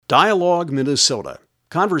Dialogue Minnesota.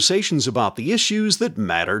 Conversations about the issues that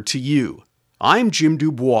matter to you. I'm Jim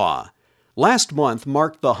Dubois. Last month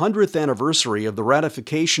marked the 100th anniversary of the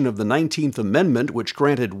ratification of the 19th Amendment, which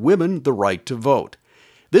granted women the right to vote.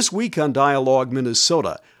 This week on Dialogue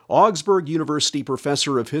Minnesota, Augsburg University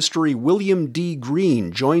professor of history William D.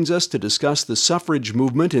 Green joins us to discuss the suffrage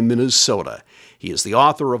movement in Minnesota. He is the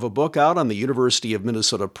author of a book out on the University of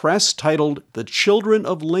Minnesota Press titled The Children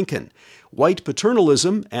of Lincoln: White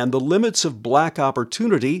Paternalism and the Limits of Black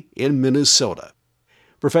Opportunity in Minnesota.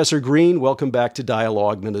 Professor Green, welcome back to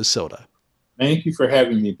Dialogue Minnesota. Thank you for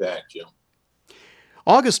having me back, Jim.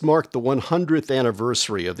 August marked the 100th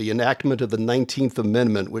anniversary of the enactment of the 19th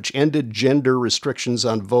Amendment, which ended gender restrictions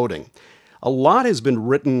on voting. A lot has been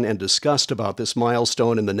written and discussed about this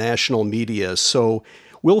milestone in the national media, so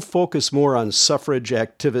we'll focus more on suffrage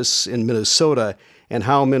activists in Minnesota and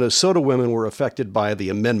how Minnesota women were affected by the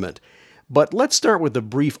amendment. But let's start with a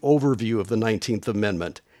brief overview of the 19th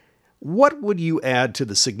Amendment. What would you add to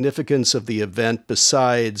the significance of the event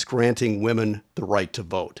besides granting women the right to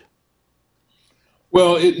vote?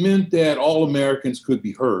 Well, it meant that all Americans could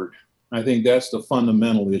be heard. I think that's the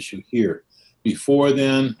fundamental issue here. Before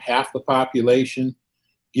then, half the population,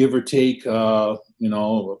 give or take, a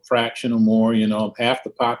fraction or more, half the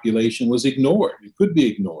population was ignored. It could be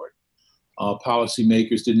ignored.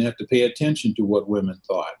 Policymakers didn't have to pay attention to what women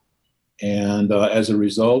thought. And as a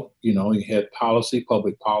result, you had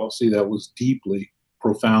public policy that was deeply,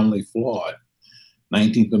 profoundly flawed.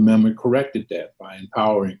 19th Amendment corrected that by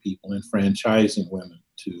empowering people and franchising women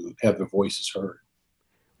to have their voices heard.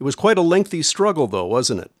 It was quite a lengthy struggle, though,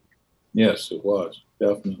 wasn't it? Yes, it was,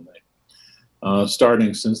 definitely.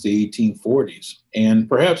 Starting since the 1840s, and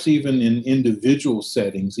perhaps even in individual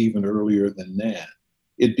settings, even earlier than that.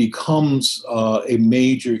 It becomes a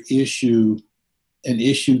major issue, an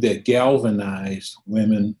issue that galvanized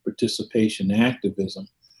women participation activism,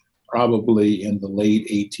 probably in the late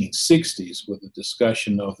 1860s with the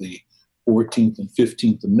discussion of the 14th and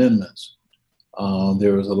 15th Amendments.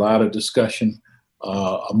 There was a lot of discussion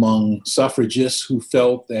among suffragists who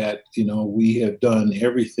felt that, we have done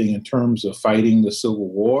everything in terms of fighting the Civil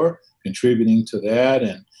War, contributing to that,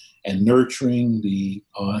 and nurturing the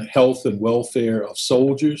health and welfare of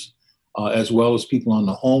soldiers, as well as people on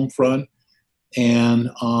the home front. And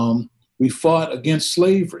we fought against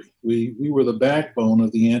slavery. We were the backbone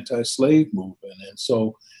of the anti-slave movement. And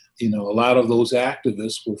so, a lot of those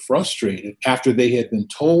activists were frustrated after they had been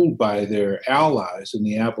told by their allies in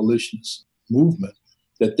the abolitionist movement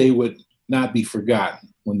that they would not be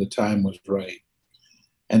forgotten when the time was right.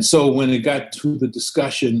 And so when it got to the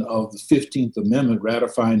discussion of the 15th Amendment,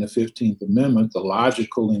 ratifying the 15th Amendment, the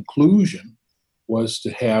logical inclusion was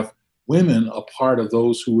to have women a part of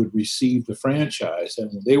those who would receive the franchise.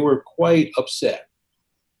 And they were quite upset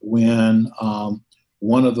when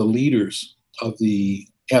one of the leaders of the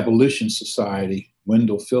Abolition Society,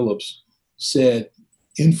 Wendell Phillips, said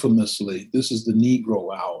infamously, "This is the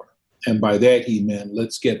Negro hour." And by that he meant,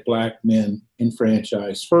 let's get Black men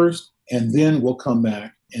enfranchised first, and then we'll come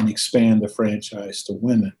back and expand the franchise to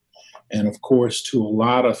women. And of course, to a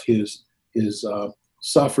lot of his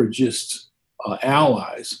suffragist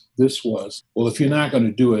allies, this was, well, if you're not going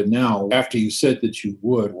to do it now, after you said that you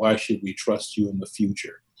would, why should we trust you in the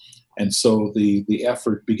future? And so the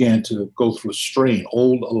effort began to go through a strain.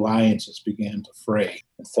 Old alliances began to fray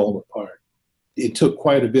and fall apart. It took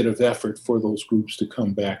quite a bit of effort for those groups to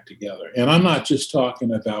come back together. And I'm not just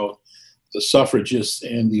talking about the suffragists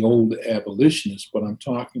and the old abolitionists, but I'm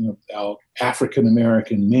talking about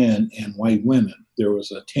African-American men and white women. There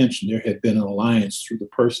was a tension. There had been an alliance through the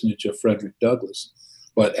personage of Frederick Douglass.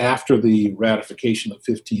 But after the ratification of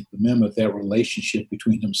the 15th Amendment, that relationship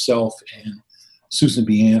between himself and Susan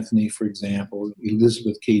B. Anthony, for example,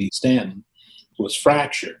 Elizabeth Cady Stanton, was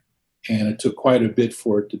fractured. And it took quite a bit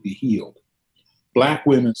for it to be healed. Black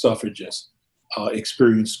women suffragists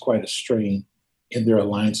experienced quite a strain in their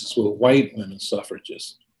alliances with white women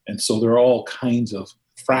suffragists. And so there are all kinds of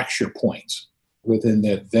fracture points within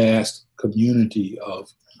that vast community of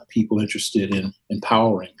people interested in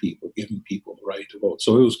empowering people, giving people the right to vote.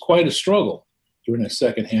 So it was quite a struggle during the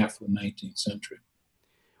second half of the 19th century.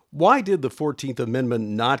 Why did the 14th Amendment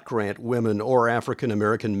not grant women or African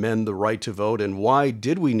American men the right to vote, and why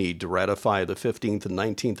did we need to ratify the 15th and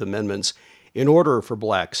 19th Amendments in order for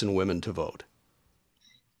blacks and women to vote?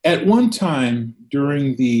 At one time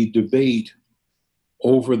during the debate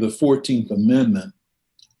over the 14th Amendment,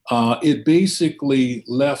 it basically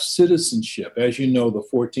left citizenship. As you know, the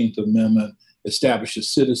 14th Amendment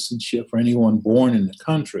establishes citizenship for anyone born in the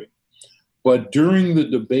country. But during the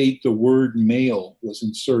debate, the word male was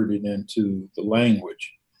inserted into the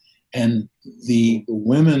language. And the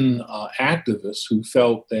women activists who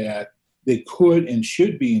felt that they could and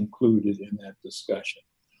should be included in that discussion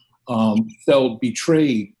felt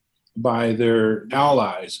betrayed by their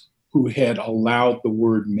allies who had allowed the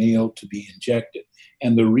word male to be injected.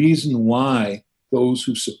 And the reason why those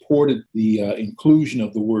who supported the inclusion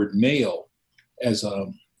of the word male as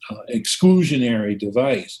an exclusionary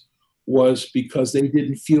device was because they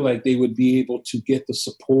didn't feel like they would be able to get the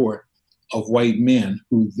support of white men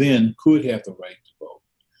who then could have the right to vote.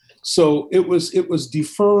 So it was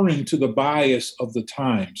deferring to the bias of the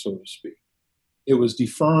time, so to speak. It was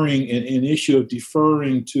deferring, an issue of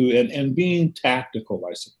deferring to and being tactical,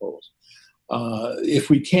 I suppose. If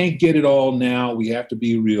we can't get it all now, we have to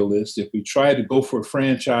be realistic. If we try to go for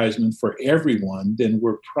franchisement for everyone, then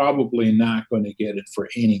we're probably not going to get it for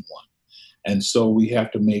anyone. And so we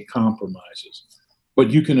have to make compromises. But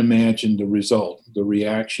you can imagine the result, the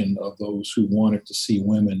reaction of those who wanted to see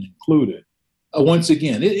women included. Once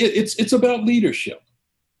again, it's about leadership.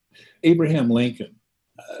 Abraham Lincoln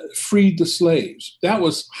freed the slaves. That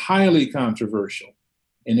was highly controversial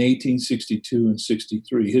in 1862 and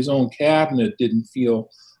 63. His own cabinet didn't feel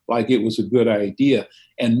like it was a good idea.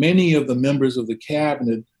 And many of the members of the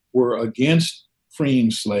cabinet were against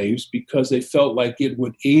freeing slaves because they felt like it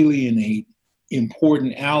would alienate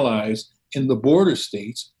important allies in the border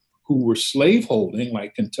states who were slaveholding,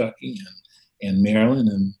 like Kentucky and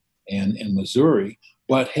Maryland and Missouri,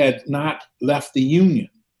 but had not left the Union.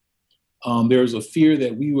 There's a fear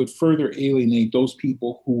that we would further alienate those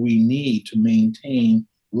people who we need to maintain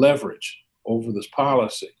leverage over this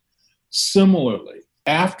policy. Similarly,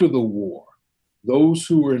 after the war, those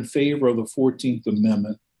who were in favor of the 14th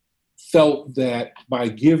Amendment felt that by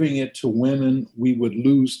giving it to women, we would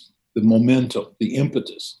lose the momentum, the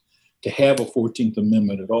impetus to have a 14th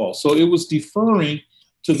Amendment at all. So it was deferring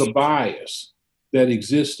to the bias that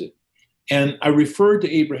existed. And I referred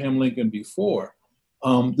to Abraham Lincoln before.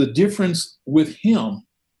 The difference with him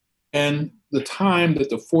and the time that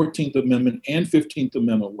the 14th Amendment and 15th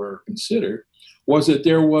Amendment were considered was that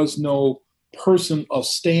there was no person of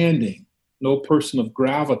standing, no person of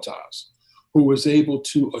gravitas who was able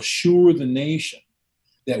to assure the nation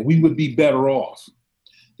that we would be better off.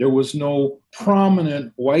 There was no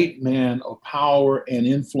prominent white man of power and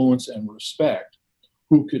influence and respect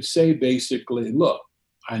who could say basically, look,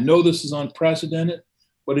 I know this is unprecedented,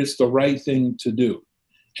 but it's the right thing to do.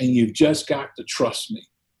 And you've just got to trust me.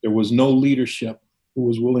 There was no leadership who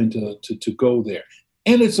was willing to go there.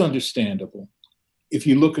 And it's understandable. If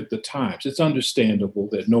you look at the times, it's understandable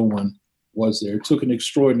that no one was there. It took an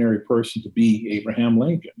extraordinary person to be Abraham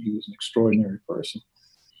Lincoln. He was an extraordinary person.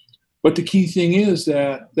 But the key thing is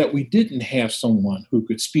that we didn't have someone who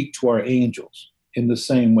could speak to our angels in the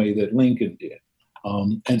same way that Lincoln did.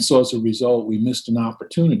 And so as a result, we missed an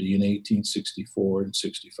opportunity in 1864 and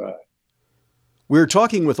 65. We're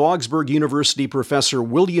talking with Augsburg University professor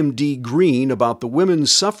William D. Green about the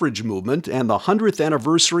women's suffrage movement and the 100th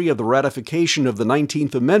anniversary of the ratification of the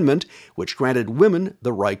 19th Amendment, which granted women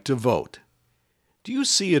the right to vote. Do you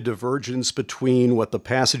see a divergence between what the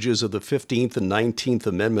passages of the 15th and 19th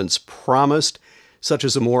Amendments promised, such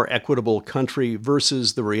as a more equitable country,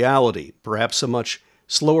 versus the reality, perhaps a much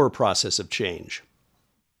slower process of change?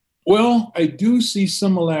 Well, I do see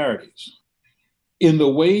similarities. In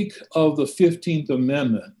the wake of the 15th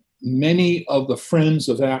Amendment, many of the friends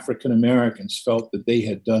of African Americans felt that they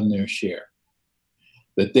had done their share,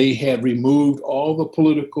 that they had removed all the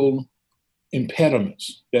political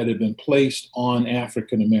impediments that had been placed on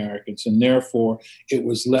African Americans, and therefore it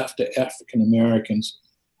was left to African Americans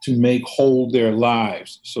to hold their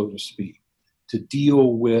lives, so to speak, to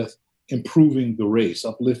deal with improving the race,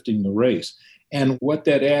 uplifting the race. And what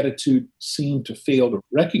that attitude seemed to fail to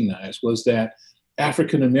recognize was that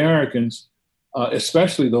African Americans,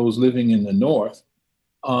 especially those living in the North,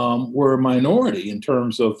 were a minority in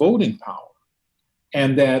terms of voting power.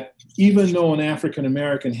 And that even though an African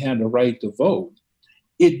American had the right to vote,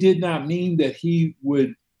 it did not mean that he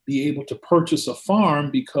would be able to purchase a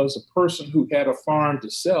farm, because a person who had a farm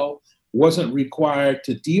to sell wasn't required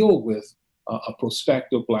to deal with a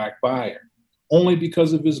prospective Black buyer, only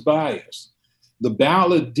because of his bias. The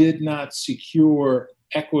ballot did not secure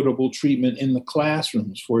equitable treatment in the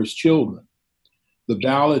classrooms for his children. The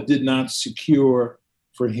ballot did not secure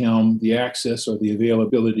for him the access or the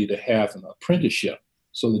availability to have an apprenticeship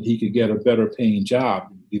so that he could get a better paying job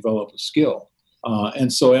and develop a skill.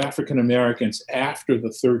 And so African Americans, after the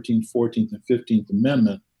 13th, 14th, and 15th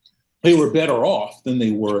Amendment, they were better off than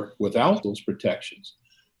they were without those protections.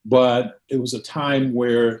 But it was a time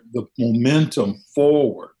where the momentum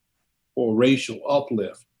forward for racial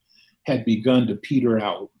uplift had begun to peter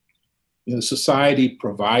out. Society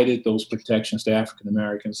provided those protections to African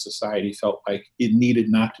Americans. Society felt like it needed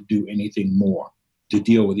not to do anything more to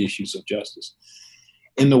deal with issues of justice.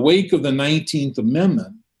 In the wake of the 19th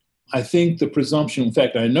Amendment, I think the presumption, in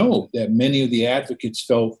fact, I know that many of the advocates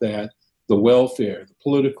felt that the welfare, the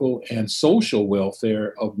political and social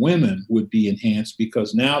welfare of women would be enhanced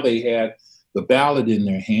because now they had the ballot in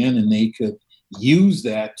their hand and they could use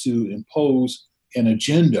that to impose an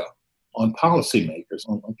agenda on policymakers,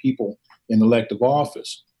 on people in elective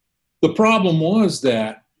office. The problem was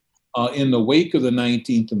that in the wake of the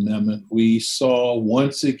 19th Amendment, we saw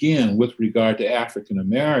once again, with regard to African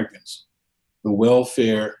Americans, the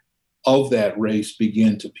welfare of that race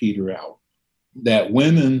begin to peter out. That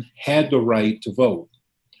women had the right to vote,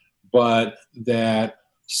 but that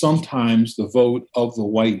sometimes the vote of the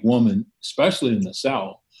white woman, especially in the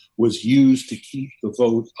South, was used to keep the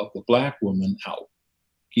vote of the Black woman out,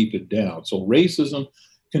 keep it down. So racism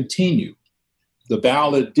continued. The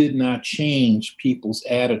ballot did not change people's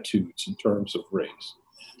attitudes in terms of race.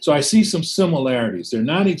 So I see some similarities. They're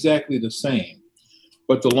not exactly the same,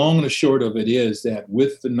 but the long and the short of it is that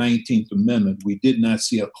with the 19th Amendment, we did not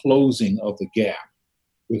see a closing of the gap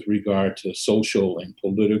with regard to social and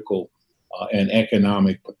political and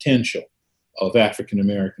economic potential of African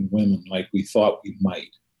American women like we thought we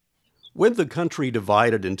might. When the country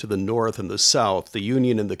divided into the North and the South, the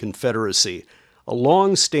Union and the Confederacy, a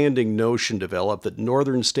long-standing notion developed that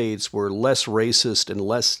northern states were less racist and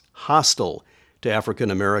less hostile to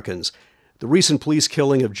African Americans. The recent police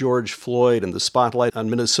killing of George Floyd and the spotlight on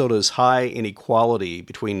Minnesota's high inequality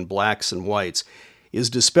between blacks and whites is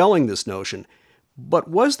dispelling this notion. But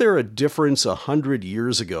was there a difference 100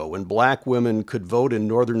 years ago when black women could vote in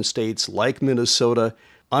northern states like Minnesota,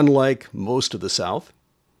 unlike most of the South?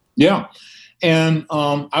 Yeah. And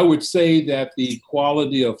I would say that the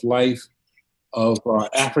quality of life of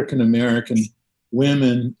African American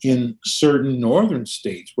women in certain northern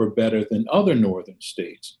states were better than other northern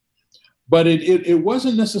states. But it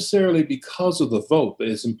wasn't necessarily because of the vote,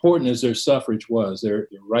 as important as their suffrage was, their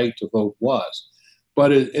right to vote was.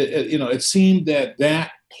 But it seemed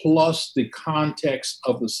that plus the context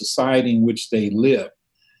of the society in which they lived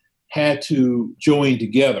had to join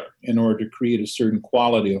together in order to create a certain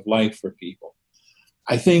quality of life for people.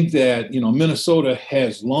 I think that, Minnesota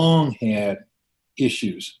has long had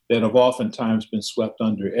issues that have oftentimes been swept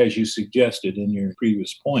under, as you suggested in your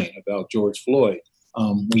previous point about George Floyd.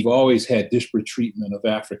 We've always had disparate treatment of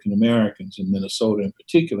African Americans in Minnesota in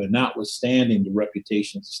particular, notwithstanding the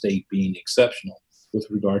reputation of the state being exceptional with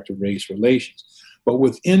regard to race relations. But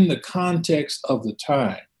within the context of the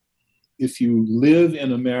time, if you live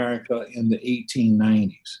in America in the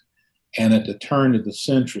 1890s and at the turn of the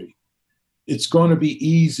century, it's going to be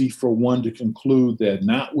easy for one to conclude that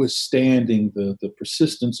notwithstanding the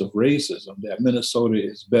persistence of racism, that Minnesota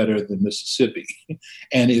is better than Mississippi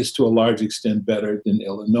and is to a large extent better than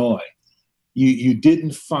Illinois. You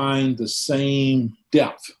didn't find the same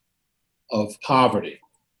depth of poverty,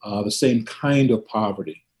 the same kind of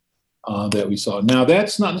poverty that we saw. Now,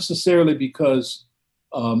 that's not necessarily because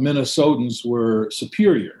Minnesotans were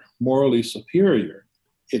superior, morally superior.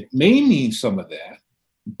 It may mean some of that,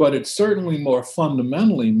 but it certainly more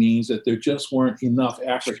fundamentally means that there just weren't enough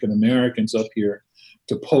African Americans up here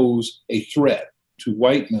to pose a threat to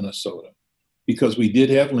white Minnesota, because we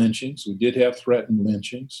did have lynchings, we did have threatened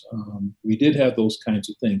lynchings, we did have those kinds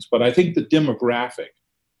of things. But I think the demographic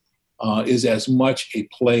is as much a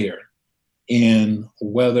player in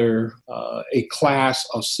whether a class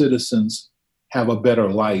of citizens have a better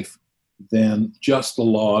life than just the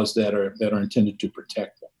laws that are intended to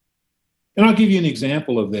protect them. And I'll give you an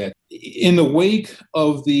example of that. In the wake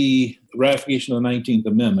of the ratification of the 19th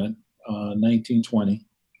Amendment, 1920,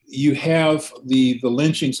 you have the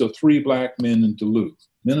lynchings of 3 black men in Duluth,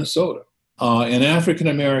 Minnesota. An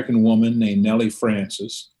African-American woman named Nellie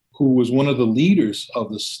Francis, who was one of the leaders of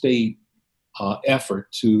the state effort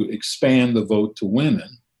to expand the vote to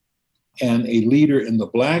women, and a leader in the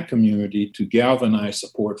black community to galvanize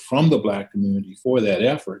support from the black community for that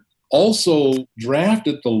effort, also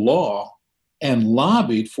drafted the law and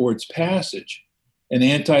lobbied for its passage, an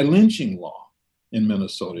anti-lynching law in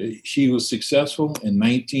Minnesota. She was successful in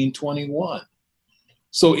 1921.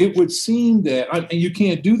 So it would seem that, and you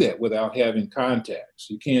can't do that without having contacts.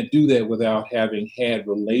 You can't do that without having had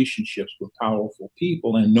relationships with powerful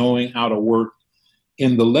people and knowing how to work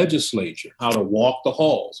in the legislature, how to walk the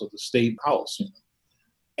halls of the state house.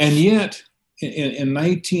 And yet, in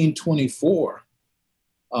 1924,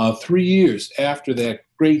 3 years after that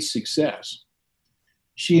great success,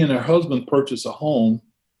 she and her husband purchased a home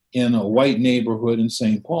in a white neighborhood in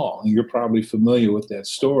St. Paul. And you're probably familiar with that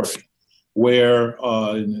story. where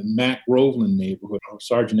in the Mac Groveland neighborhood, or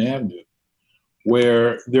Sargent Avenue,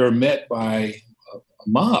 where they're met by a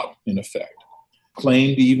mob, in effect,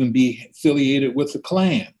 claim to even be affiliated with the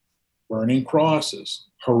Klan, burning crosses,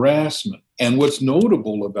 harassment. And what's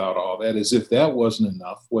notable about all that is, if that wasn't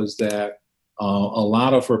enough, was that a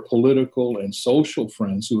lot of her political and social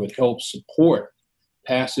friends who had helped support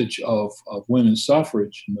passage of women's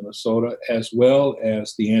suffrage in Minnesota, as well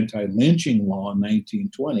as the anti-lynching law in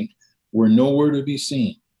 1920, were nowhere to be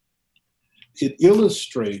seen. It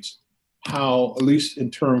illustrates how, at least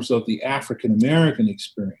in terms of the African-American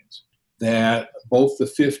experience, that both the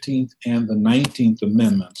 15th and the 19th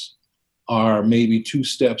Amendments are maybe two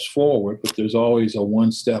steps forward, but there's always a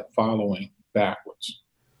one step following backwards.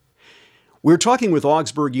 We're talking with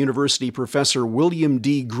Augsburg University professor William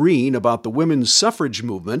D. Green about the women's suffrage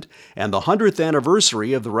movement and the 100th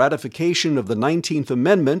anniversary of the ratification of the 19th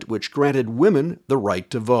Amendment, which granted women the right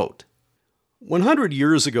to vote. 100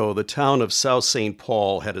 years ago, the town of South St.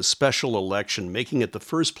 Paul had a special election, making it the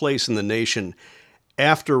first place in the nation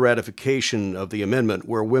after ratification of the amendment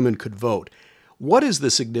where women could vote. What is the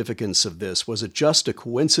significance of this? Was it just a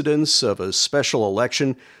coincidence of a special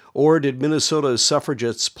election, or did Minnesota's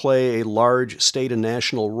suffragettes play a large state and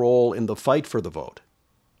national role in the fight for the vote?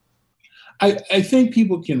 I think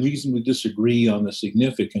people can reasonably disagree on the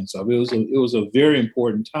significance of it. It was a very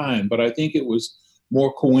important time, but I think it was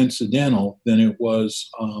more coincidental than it was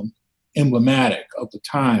emblematic of the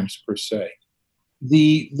times per se.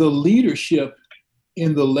 The leadership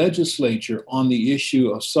in the legislature on the issue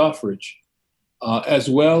of suffrage, as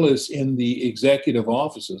well as in the executive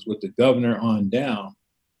offices with the governor on down,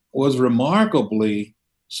 was remarkably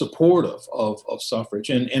supportive of suffrage,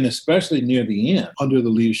 and especially near the end, under the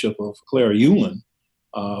leadership of Clara Euland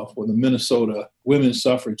for the Minnesota Women's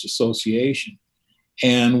Suffrage Association,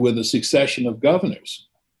 and with a succession of governors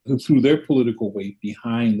who threw their political weight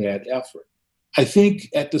behind that effort. I think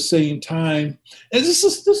at the same time, and this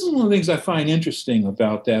is one of the things I find interesting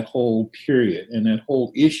about that whole period and that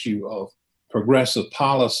whole issue of progressive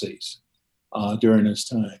policies during this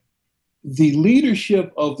time. The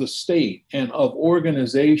leadership of the state and of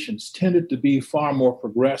organizations tended to be far more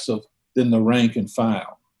progressive than the rank and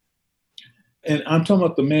file. And I'm talking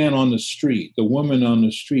about the man on the street, the woman on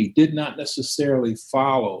the street, did not necessarily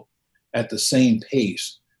follow at the same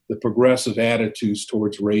pace the progressive attitudes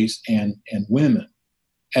towards race and women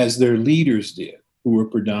as their leaders did, who were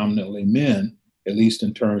predominantly men, at least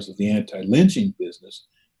in terms of the anti-lynching business,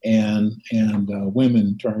 and women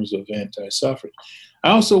in terms of anti-suffrage. I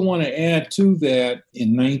also want to add to that,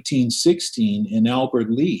 in 1916 in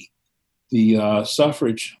Albert Lea, the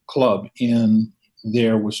suffrage club in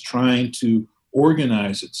there was trying to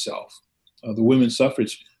organize itself. The women's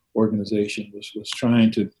suffrage organization was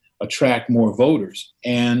trying to attract more voters.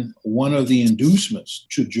 And one of the inducements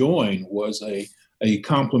to join was a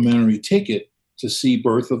complimentary ticket to see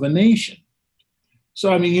Birth of a Nation.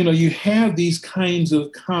 So, I mean, you have these kinds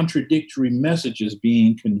of contradictory messages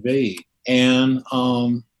being conveyed. And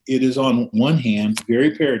it is, on one hand,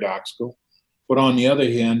 very paradoxical, but on the other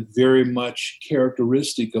hand, very much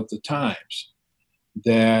characteristic of the times.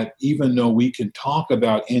 That even though we can talk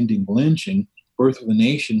about ending lynching, Birth of a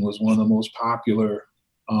Nation was one of the most popular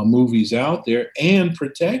movies out there, and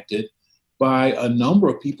protected by a number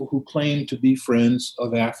of people who claimed to be friends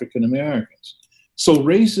of African Americans. So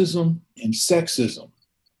racism and sexism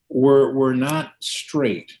were not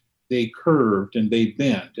straight. They curved and they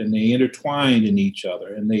bent and they intertwined in each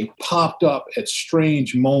other, and they popped up at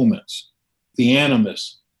strange moments. The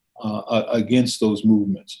animus against those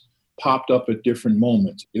movements popped up at different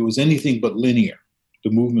moments. It was anything but linear. The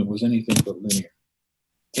movement was anything but linear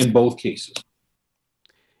in both cases.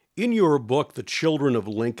 In your book, The Children of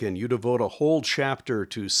Lincoln, you devote a whole chapter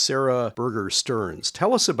to Sarah Berger Stearns.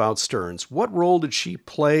 Tell us about Stearns. What role did she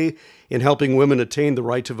play in helping women attain the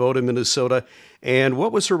right to vote in Minnesota? And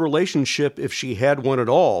what was her relationship, if she had one at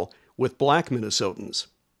all, with Black Minnesotans?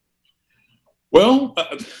 Well,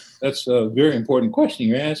 that's a very important question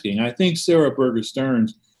you're asking. I think Sarah Berger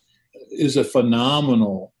Stearns is a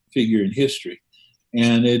phenomenal figure in history.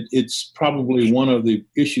 And it's probably one of the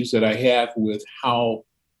issues that I have with how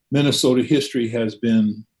Minnesota history has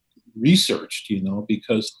been researched,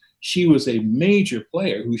 because she was a major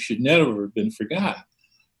player who should never have been forgotten.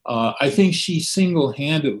 I think she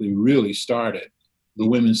single-handedly really started the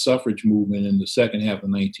women's suffrage movement in the second half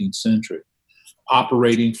of the 19th century,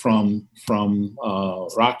 operating from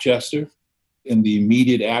Rochester in the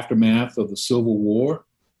immediate aftermath of the Civil War.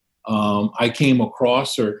 I came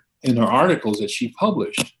across her in her articles that she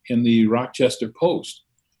published in the Rochester Post.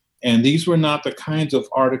 And these were not the kinds of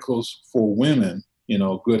articles for women,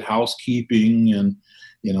 good housekeeping and,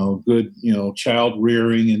 good, child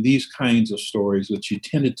rearing and these kinds of stories, which you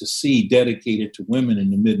tended to see dedicated to women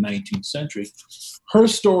in the mid 19th century. Her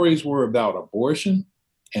stories were about abortion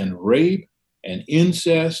and rape and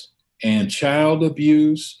incest and child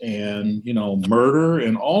abuse and, murder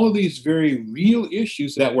and all of these very real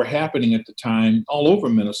issues that were happening at the time all over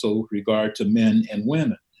Minnesota with regard to men and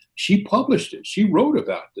women. She published it. She wrote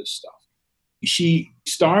about this stuff. She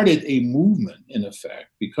started a movement, in effect,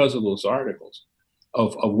 because of those articles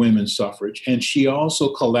of women's suffrage. And she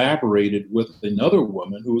also collaborated with another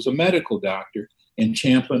woman who was a medical doctor in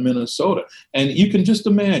Champlin, Minnesota. And you can just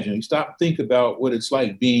imagine, you stop and think about what it's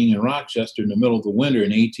like being in Rochester in the middle of the winter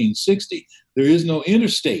in 1860. There is no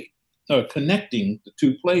interstate connecting the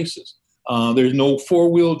two places. There's no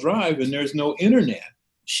four-wheel drive and there's no internet.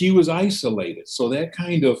 She was isolated. So that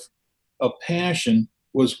kind of passion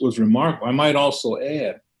was remarkable. I might also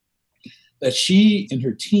add that she, in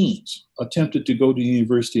her teens, attempted to go to the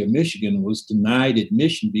University of Michigan and was denied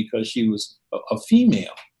admission because she was a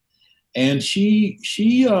female. And she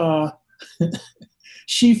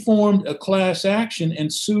formed a class action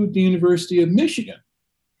and sued the University of Michigan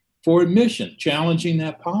for admission, challenging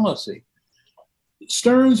that policy.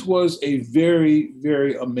 Stearns was a very,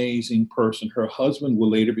 very amazing person. Her husband would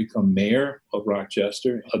later become mayor of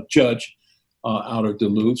Rochester, a judge out of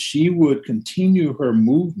Duluth. She would continue her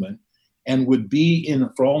movement and would be,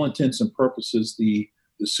 for all intents and purposes, the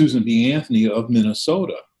Susan B. Anthony of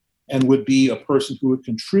Minnesota, and would be a person who would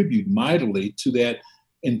contribute mightily to that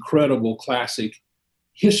incredible classic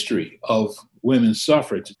history of women's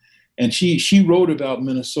suffrage. And she wrote about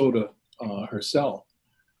Minnesota herself.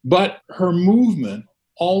 But her movement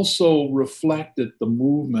also reflected the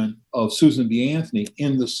movement of Susan B. Anthony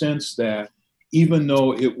in the sense that even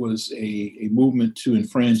though it was a movement to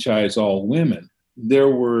enfranchise all women, there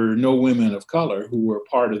were no women of color who were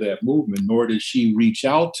part of that movement, nor did she reach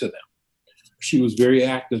out to them. She was very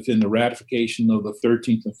active in the ratification of the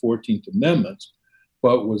 13th and 14th Amendments,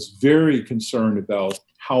 but was very concerned about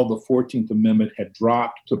how the 14th Amendment had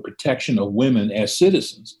dropped the protection of women as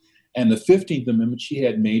citizens. And the 15th Amendment she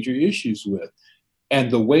had major issues with.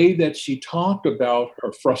 And the way that she talked about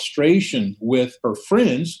her frustration with her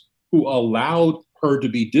friends who allowed her to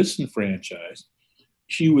be disenfranchised,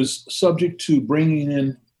 she was subject to bringing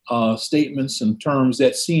in statements and terms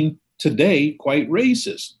that seem today quite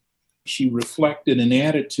racist. She reflected an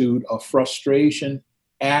attitude of frustration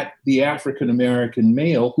at the African-American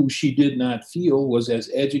male who she did not feel was as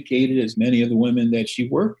educated as many of the women that she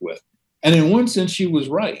worked with. And in one sense, she was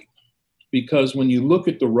right, because when you look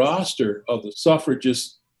at the roster of the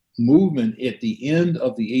suffragist movement at the end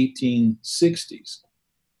of the 1860s,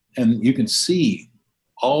 and you can see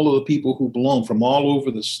all of the people who belong from all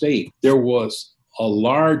over the state, there was a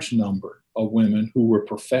large number of women who were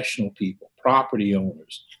professional people, property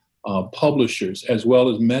owners, publishers, as well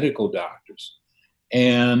as medical doctors.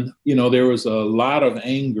 And, there was a lot of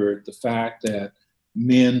anger at the fact that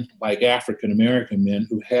men, like African-American men,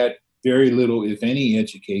 who had very little, if any,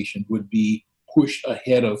 education, would be pushed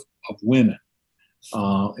ahead of women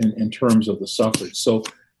in terms of the suffrage. So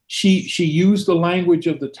she used the language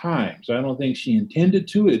of the times. I don't think she intended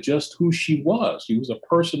to. It's just who she was. She was a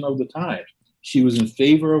person of the times. She was in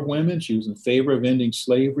favor of women. She was in favor of ending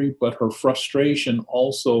slavery, but her frustration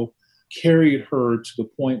also carried her to the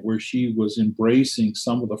point where she was embracing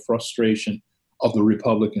some of the frustration of the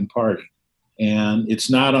Republican Party. And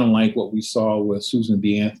it's not unlike what we saw with Susan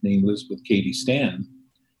B. Anthony and Elizabeth Cady Stanton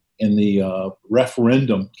in the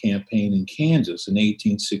referendum campaign in Kansas in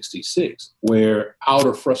 1866, where out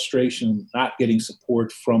of frustration, not getting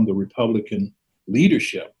support from the Republican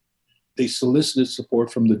leadership, they solicited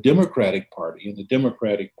support from the Democratic Party, and the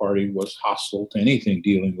Democratic Party was hostile to anything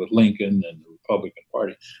dealing with Lincoln and the Republican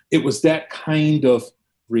Party. It was that kind of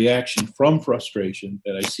reaction from frustration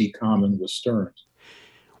that I see common with Stearns.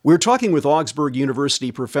 We're talking with Augsburg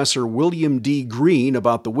University professor William D. Green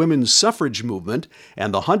about the women's suffrage movement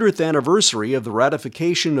and the 100th anniversary of the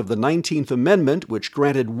ratification of the 19th Amendment, which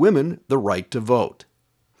granted women the right to vote.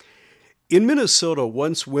 In Minnesota,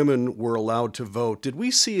 once women were allowed to vote, did we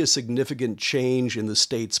see a significant change in the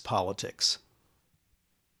state's politics?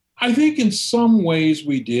 I think in some ways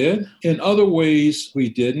we did. In other ways, we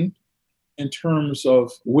didn't. In terms of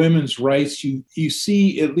women's rights, you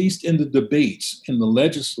see, at least in the debates in the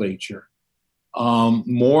legislature,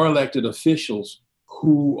 more elected officials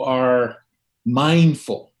who are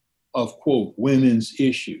mindful of, quote, women's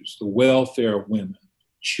issues, the welfare of women,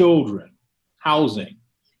 children, housing,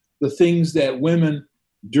 the things that women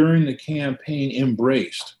during the campaign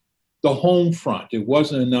embraced. The home front, it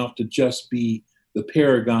wasn't enough to just be the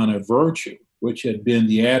paragon of virtue. which had been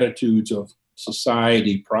the attitudes of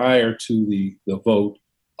society prior to the vote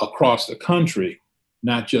across the country,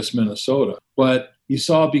 not just Minnesota. But you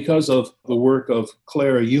saw, because of the work of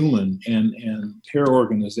Clara Heumann and her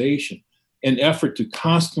organization, an effort to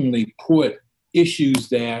constantly put issues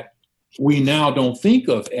that we now don't think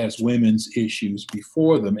of as women's issues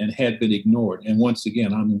before them and had been ignored. And once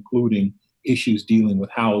again, I'm including issues dealing with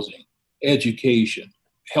housing, education,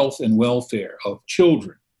 health and welfare of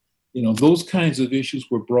children. Those kinds of issues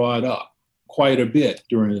were brought up quite a bit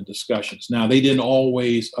during the discussions. Now, they didn't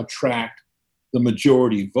always attract the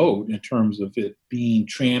majority vote in terms of it being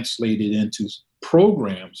translated into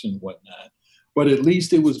programs and whatnot, but at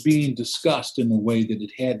least it was being discussed in a way that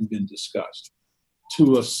it hadn't been discussed.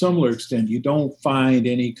 To a similar extent, you don't find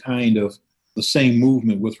any kind of the same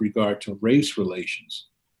movement with regard to race relations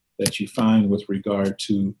that you find with regard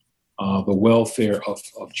to the welfare of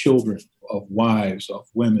children, of wives, of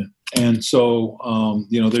women. And so,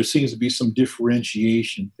 there seems to be some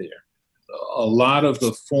differentiation there. A lot of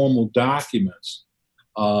the formal documents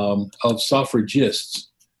of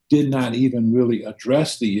suffragists did not even really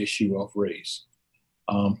address the issue of race.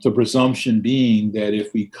 The presumption being that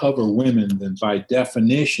if we cover women, then by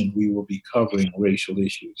definition, we will be covering racial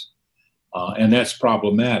issues. And that's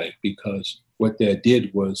problematic, because what that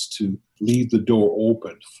did was to leave the door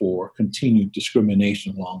open for continued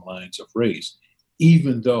discrimination along lines of race,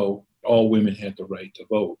 even though all women had the right to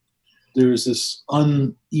vote. There's this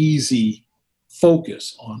uneasy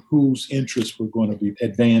focus on whose interests we're going to be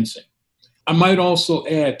advancing. I might also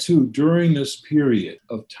add, too, during this period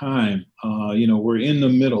of time, we're in the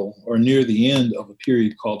middle or near the end of a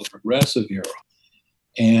period called the Progressive Era.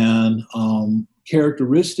 And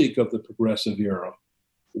characteristic of the Progressive Era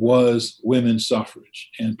was women's suffrage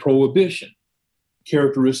and prohibition.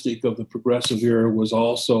 Characteristic of the Progressive Era was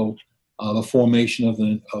also the formation of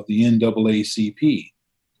the NAACP.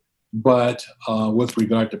 But with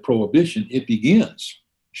regard to prohibition, it begins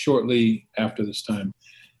shortly after this time.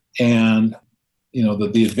 And,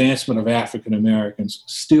 the advancement of African Americans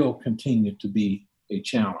still continued to be a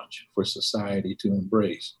challenge for society to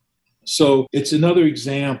embrace. So it's another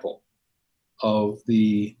example of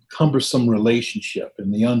the cumbersome relationship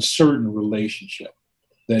and the uncertain relationship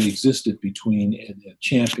that existed between the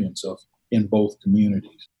champions in both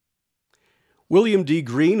communities. William D.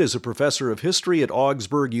 Green is a professor of history at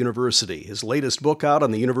Augsburg University. His latest book, out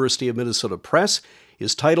on the University of Minnesota Press,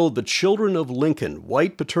 is titled The Children of Lincoln,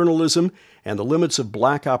 White Paternalism and the Limits of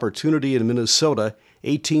Black Opportunity in Minnesota,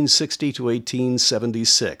 1860 to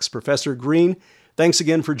 1876. Professor Green, thanks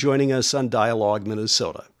again for joining us on Dialogue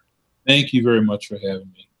Minnesota. Thank you very much for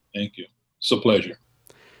having me. Thank you. It's a pleasure.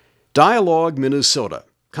 Dialogue Minnesota,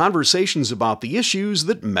 conversations about the issues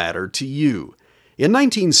that matter to you. In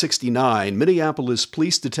 1969, Minneapolis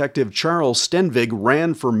police detective Charles Stenvig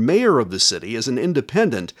ran for mayor of the city as an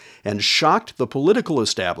independent and shocked the political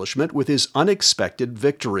establishment with his unexpected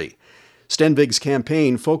victory. Stenvig's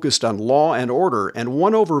campaign focused on law and order and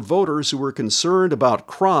won over voters who were concerned about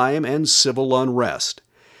crime and civil unrest.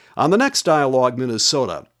 On the next Dialogue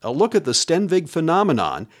Minnesota, a look at the Stenvig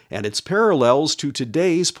phenomenon and its parallels to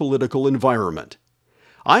today's political environment.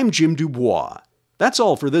 I'm Jim Dubois. That's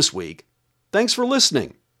all for this week. Thanks for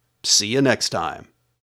listening. See you next time.